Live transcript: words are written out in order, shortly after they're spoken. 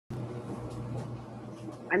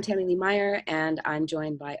I'm Tammy Lee Meyer, and I'm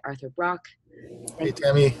joined by Arthur Brock. Hey, Thank you.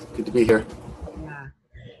 Tammy. Good to be here.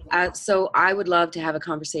 Yeah. So I would love to have a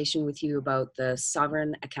conversation with you about the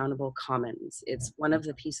Sovereign Accountable Commons. It's one of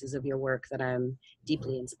the pieces of your work that I'm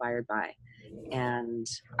deeply inspired by. And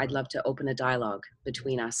I'd love to open a dialogue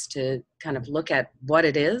between us to kind of look at what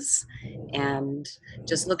it is and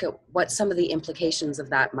just look at what some of the implications of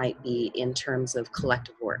that might be in terms of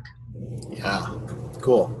collective work. Yeah,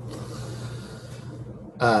 cool.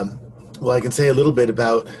 Um, well, I can say a little bit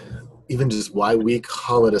about even just why we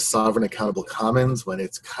call it a sovereign accountable commons when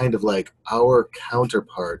it's kind of like our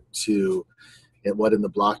counterpart to what in the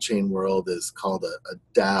blockchain world is called a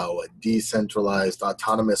DAO, a decentralized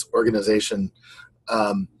autonomous organization.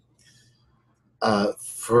 Um,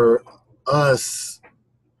 for us,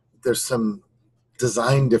 there's some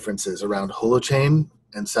design differences around Holochain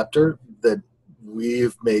and Scepter that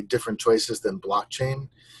we've made different choices than blockchain,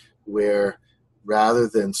 where rather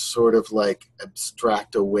than sort of like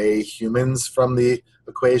abstract away humans from the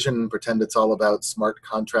equation and pretend it's all about smart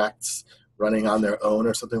contracts running on their own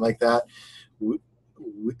or something like that,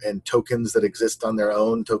 and tokens that exist on their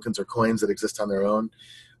own, tokens or coins that exist on their own,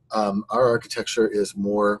 our architecture is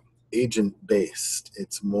more agent-based.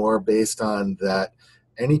 It's more based on that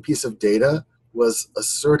any piece of data was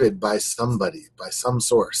asserted by somebody, by some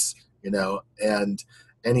source, and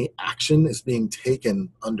any action is being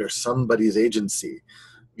taken under somebody's agency,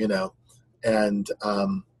 and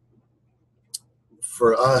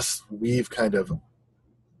for us, we've kind of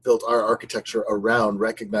built our architecture around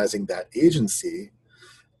recognizing that agency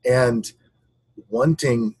and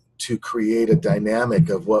wanting to create a dynamic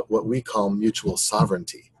of what we call mutual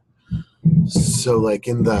sovereignty. So like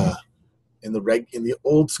in the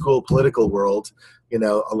old school political world,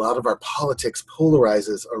 a lot of our politics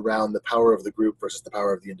polarizes around the power of the group versus the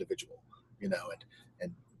power of the individual,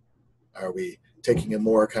 and are we taking a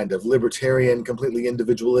more kind of libertarian, completely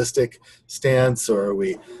individualistic stance, or are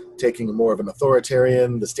we taking more of an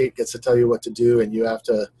authoritarian, the state gets to tell you what to do and you have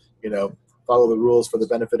to, follow the rules for the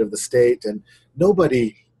benefit of the state? And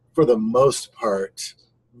nobody, for the most part,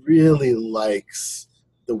 really likes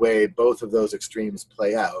the way both of those extremes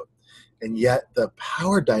play out. And yet the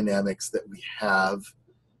power dynamics that we have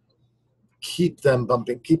keep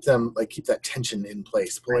that tension in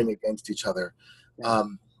place, pulling against each other.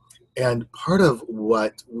 And part of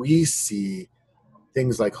what we see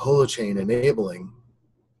things like Holochain enabling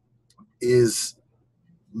is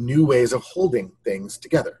new ways of holding things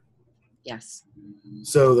together. Yes.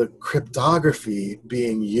 So the cryptography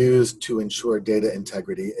being used to ensure data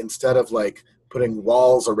integrity, instead of like putting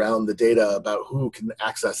walls around the data about who can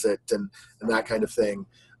access it and that kind of thing,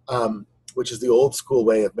 which is the old school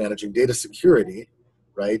way of managing data security,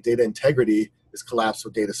 right? Data integrity is collapsed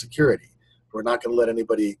with data security. We're not going to let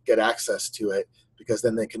anybody get access to it because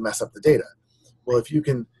then they can mess up the data. Well, if you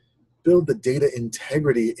can build the data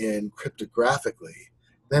integrity in cryptographically,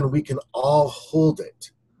 then we can all hold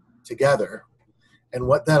it together. And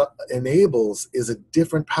what that enables is a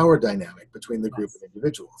different power dynamic between the group and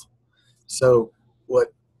individuals. So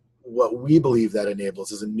what we believe that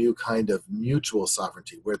enables is a new kind of mutual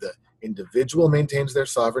sovereignty where the individual maintains their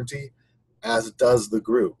sovereignty, as does the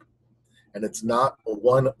group. And it's not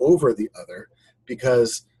one over the other,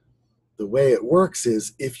 because the way it works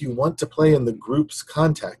is if you want to play in the group's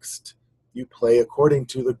context, you play according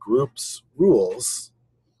to the group's rules,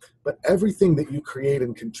 but everything that you create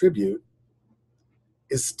and contribute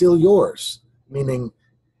is still yours. Meaning,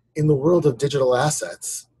 in the world of digital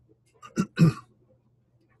assets,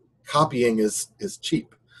 copying is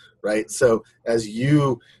cheap, right? So as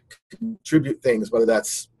you contribute things, whether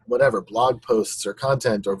that's whatever, blog posts or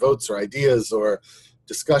content or votes or ideas or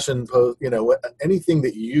discussion post, anything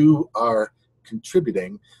that you are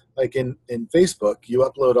contributing, like in Facebook, you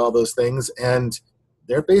upload all those things and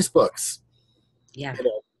they're Facebook's. Yeah.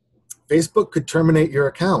 Facebook could terminate your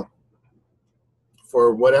account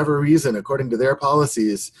for whatever reason, according to their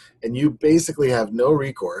policies, and you basically have no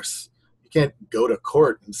recourse. You can't go to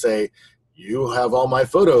court and say, you have all my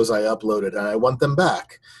photos I uploaded and I want them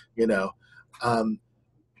back. You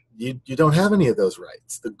don't have any of those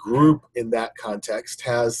rights. The group in that context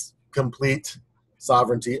has complete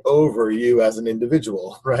sovereignty over you as an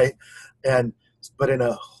individual, right? But in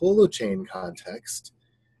a holochain context,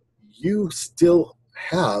 you still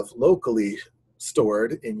have locally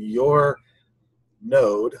stored in your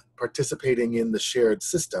node, participating in the shared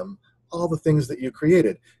system, all the things that you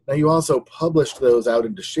created. Now, you also published those out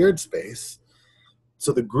into shared space,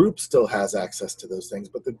 so the group still has access to those things,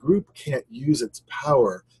 but the group can't use its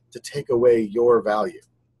power to take away your value.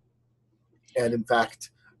 And in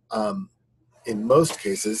fact, in most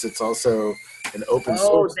cases, it's also an open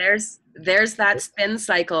Oh, source. there's that spin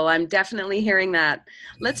cycle. I'm definitely hearing that.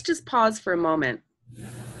 Let's just pause for a moment.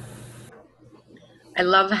 I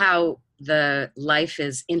love how the life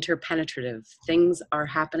is interpenetrative. Things are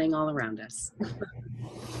happening all around us.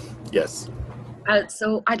 Yes.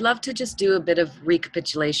 So I'd love to just do a bit of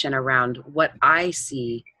recapitulation around what I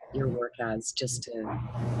see your work as, just to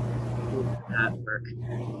do that work.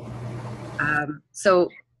 So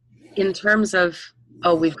in terms of,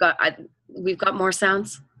 oh, we've got more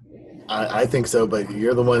sounds. I think so, but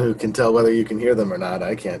you're the one who can tell whether you can hear them or not.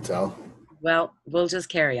 I can't tell. Well, we'll just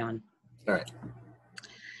carry on. All right.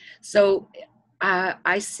 So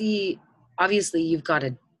I see, obviously, you've got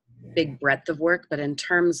a big breadth of work, but in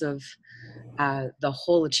terms of the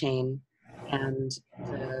holochain and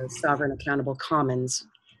the sovereign accountable commons,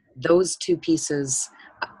 those two pieces,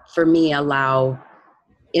 for me, allow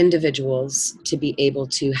individuals to be able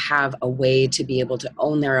to have a way to be able to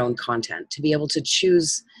own their own content, to be able to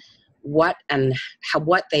choose what and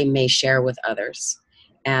what they may share with others.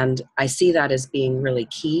 And I see that as being really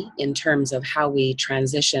key in terms of how we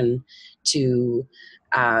transition to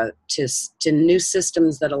to new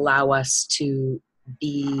systems that allow us to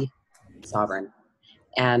be sovereign,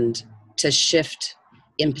 and to shift,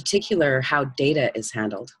 in particular, how data is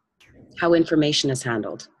handled, how information is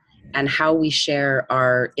handled, and how we share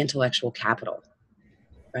our intellectual capital,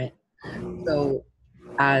 right? So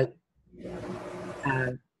uh,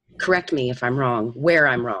 uh, correct me if I'm wrong, where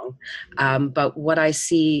I'm wrong. But what I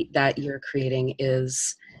see that you're creating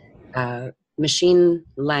is machine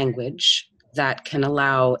language that can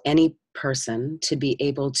allow any person to be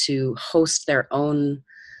able to host their own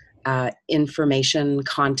information,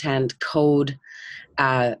 content, code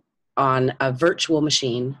uh, on a virtual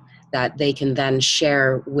machine that they can then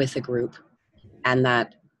share with a group. And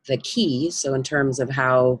that the key, so in terms of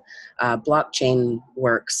how blockchain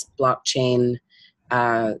works, blockchain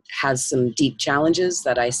has some deep challenges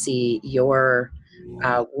that I see your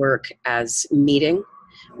work as meeting,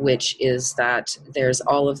 which is that there's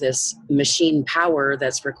all of this machine power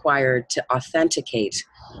that's required to authenticate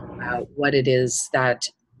what it is that,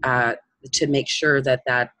 uh, to make sure that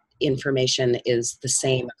that information is the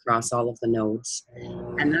same across all of the nodes.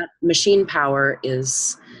 And that machine power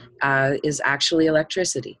is actually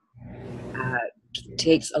electricity. Uh,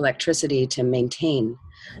 Takes electricity to maintain.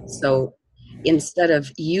 So instead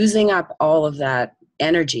of using up all of that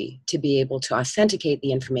energy to be able to authenticate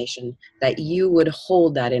the information, that you would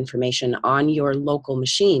hold that information on your local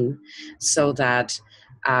machine, so that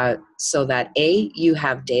you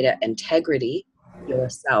have data integrity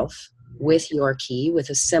yourself with your key, with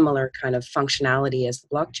a similar kind of functionality as the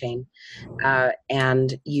blockchain,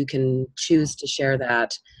 and you can choose to share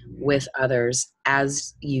that with others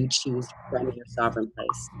as you choose from your sovereign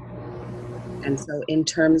place. And so, in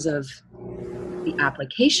terms of the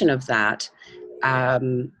application of that,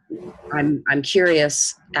 um, I'm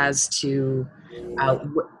curious as to.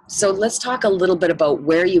 So let's talk a little bit about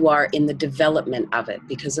where you are in the development of it,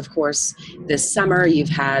 because of course this summer you've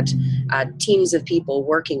had teams of people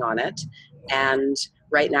working on it, and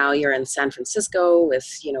right now you're in San Francisco with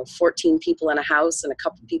 14 people in a house and a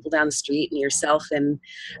couple people down the street and yourself in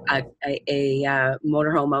a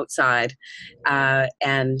motorhome outside,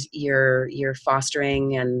 and you're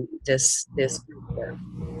fostering and this group work.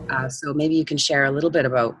 So maybe you can share a little bit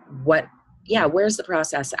about where's the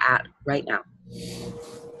process at right now?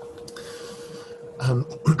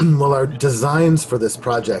 Well, our designs for this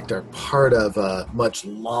project are part of a much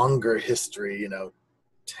longer history,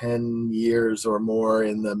 10 years or more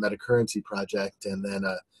in the metacurrency project, and then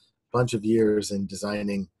a bunch of years in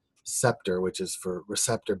designing Scepter, which is for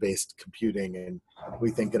receptor-based computing, and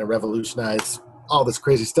we think going to revolutionize all this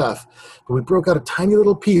crazy stuff. But we broke out a tiny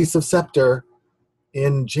little piece of Scepter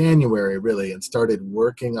in January, really, and started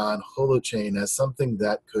working on Holochain as something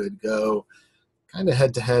that could go kind of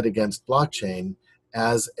head-to-head against blockchain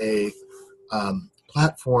as a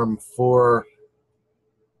platform for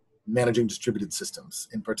managing distributed systems.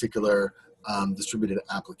 In particular, distributed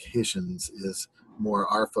applications is more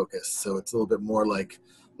our focus. So it's a little bit more like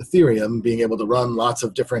Ethereum, being able to run lots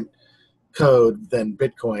of different code than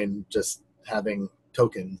Bitcoin just having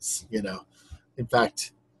tokens. In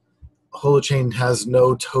fact, Holochain has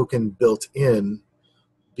no token built in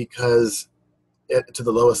because to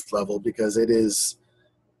the lowest level, because it is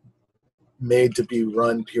made to be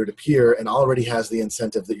run peer-to-peer and already has the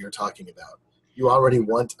incentive that you're talking about. You already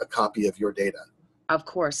want a copy of your data. Of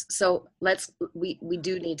course. So we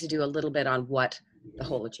do need to do a little bit on what the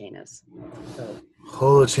holochain is. So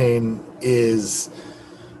Holochain is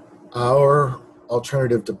our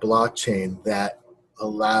alternative to blockchain that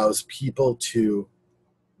allows people to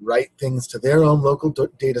write things to their own local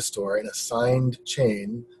data store in a signed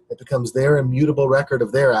chain that becomes their immutable record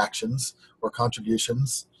of their actions or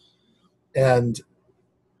contributions, and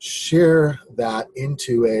share that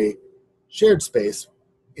into a shared space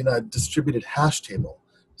in a distributed hash table.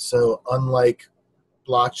 So unlike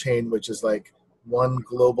blockchain, which is like one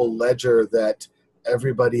global ledger that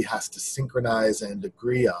everybody has to synchronize and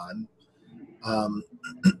agree on, um,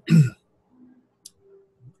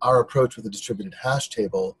 our approach with a distributed hash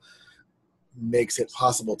table makes it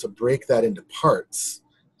possible to break that into parts,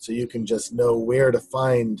 so you can just know where to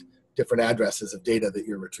find different addresses of data that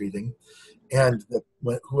you're retrieving, and that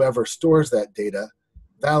whoever stores that data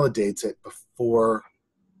validates it before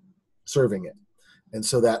serving it. And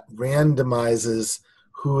so that randomizes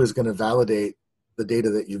who is going to validate the data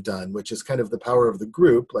that you've done, which is kind of the power of the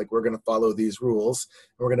group. Like, we're going to follow these rules,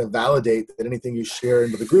 and we're going to validate that anything you share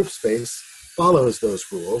into the group space follows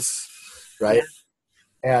those rules, right?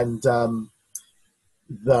 Yeah. And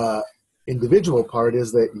the individual part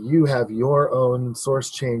is that you have your own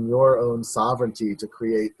source chain, your own sovereignty to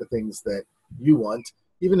create the things that you want,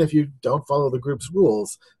 even if you don't follow the group's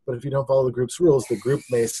rules. But if you don't follow the group's rules, the group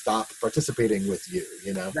may stop participating with you,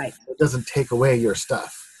 you know? Right. It doesn't take away your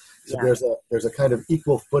stuff. So Yeah. there's a kind of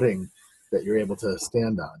equal footing that you're able to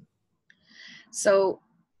stand on. So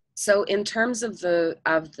in terms of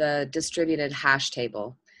the distributed hash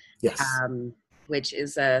table, Yes. which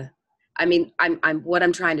is I mean, what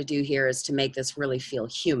I'm trying to do here is to make this really feel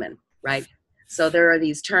human, right? So there are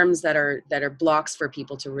these terms that are blocks for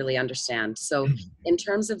people to really understand. So in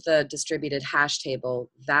terms of the distributed hash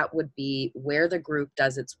table, that would be where the group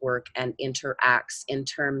does its work and interacts in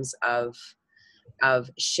terms of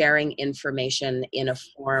sharing information in a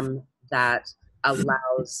form that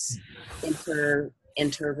allows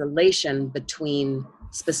interrelation between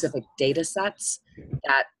specific data sets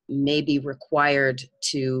that may be required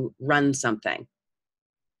to run something.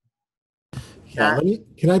 Yeah,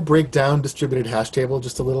 can I break down distributed hash table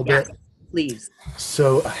just a little Yes, bit? please.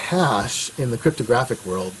 So a hash in the cryptographic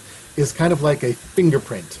world is kind of like a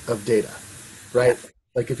fingerprint of data, Yeah. right?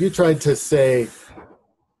 Like, if you tried to say,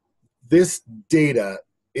 this data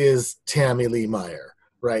is Tammy Lee Meyer,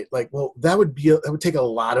 right? Like, well, that would take a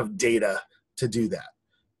lot of data to do that.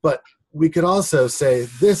 But we could also say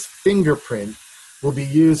this fingerprint will be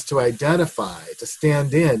used to identify, to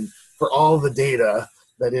stand in for all the data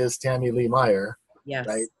that is Tammy Lee Meyer, right?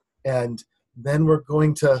 Yes. And then we're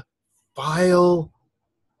going to file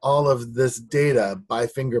all of this data by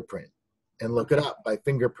fingerprint and look it up by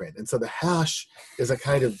fingerprint. And so the hash is a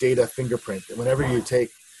kind of data fingerprint. And whenever you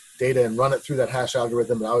take data and run it through that hash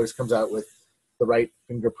algorithm, it always comes out with the right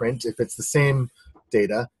fingerprint. If it's the same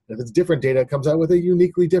data, and if it's different data, it comes out with a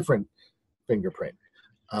uniquely different fingerprint.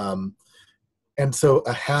 And so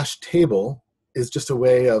a hash table is just a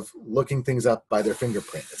way of looking things up by their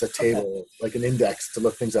fingerprint. It's a table, like an index to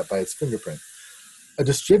look things up by its fingerprint. A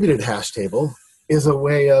distributed hash table is a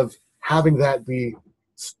way of having that be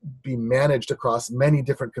managed across many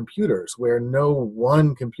different computers, where no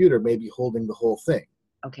one computer may be holding the whole thing.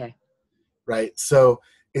 Okay. Right? So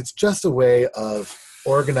it's just a way of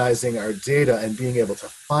organizing our data and being able to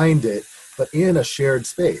find it, but in a shared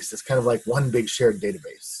space. It's kind of like one big shared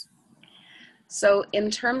database. So in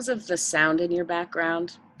terms of the sound in your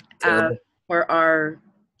background, Terrible. for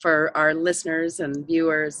our listeners and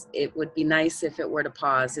viewers, it would be nice if it were to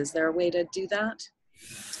pause. Is there a way to do that?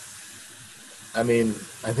 I mean,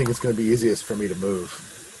 I think it's going to be easiest for me to move.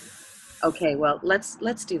 Okay, well, let's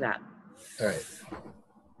do that. All right.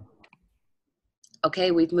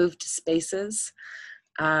 Okay, we've moved to spaces.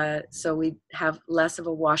 So we have less of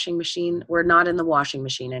a washing machine. We're not in the washing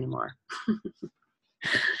machine anymore.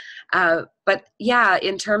 But yeah,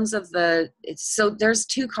 in terms of so there's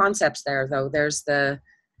two concepts there, though. There's the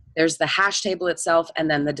hash table itself, and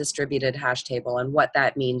then the distributed hash table, and what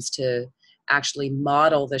that means to actually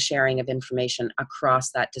model the sharing of information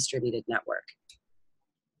across that distributed network.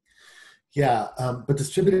 Yeah, but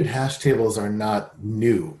distributed hash tables are not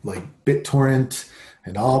new. Like BitTorrent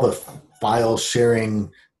and all the file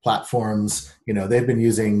sharing platforms, they've been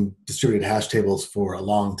using distributed hash tables for a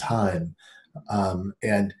long time.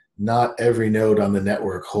 And not every node on the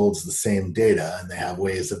network holds the same data, and they have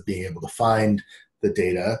ways of being able to find the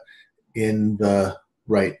data in the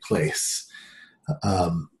right place.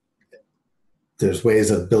 There's ways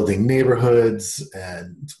of building neighborhoods,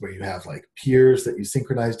 and where you have like peers that you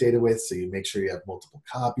synchronize data with, so you make sure you have multiple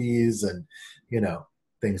copies and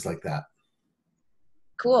things like that.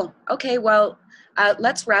 Cool. Okay, well,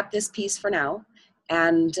 let's wrap this piece for now,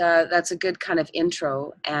 and that's a good kind of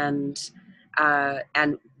intro. And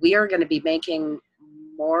we are going to be making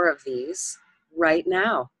more of these. right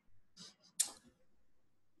now.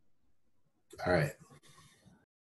 All right.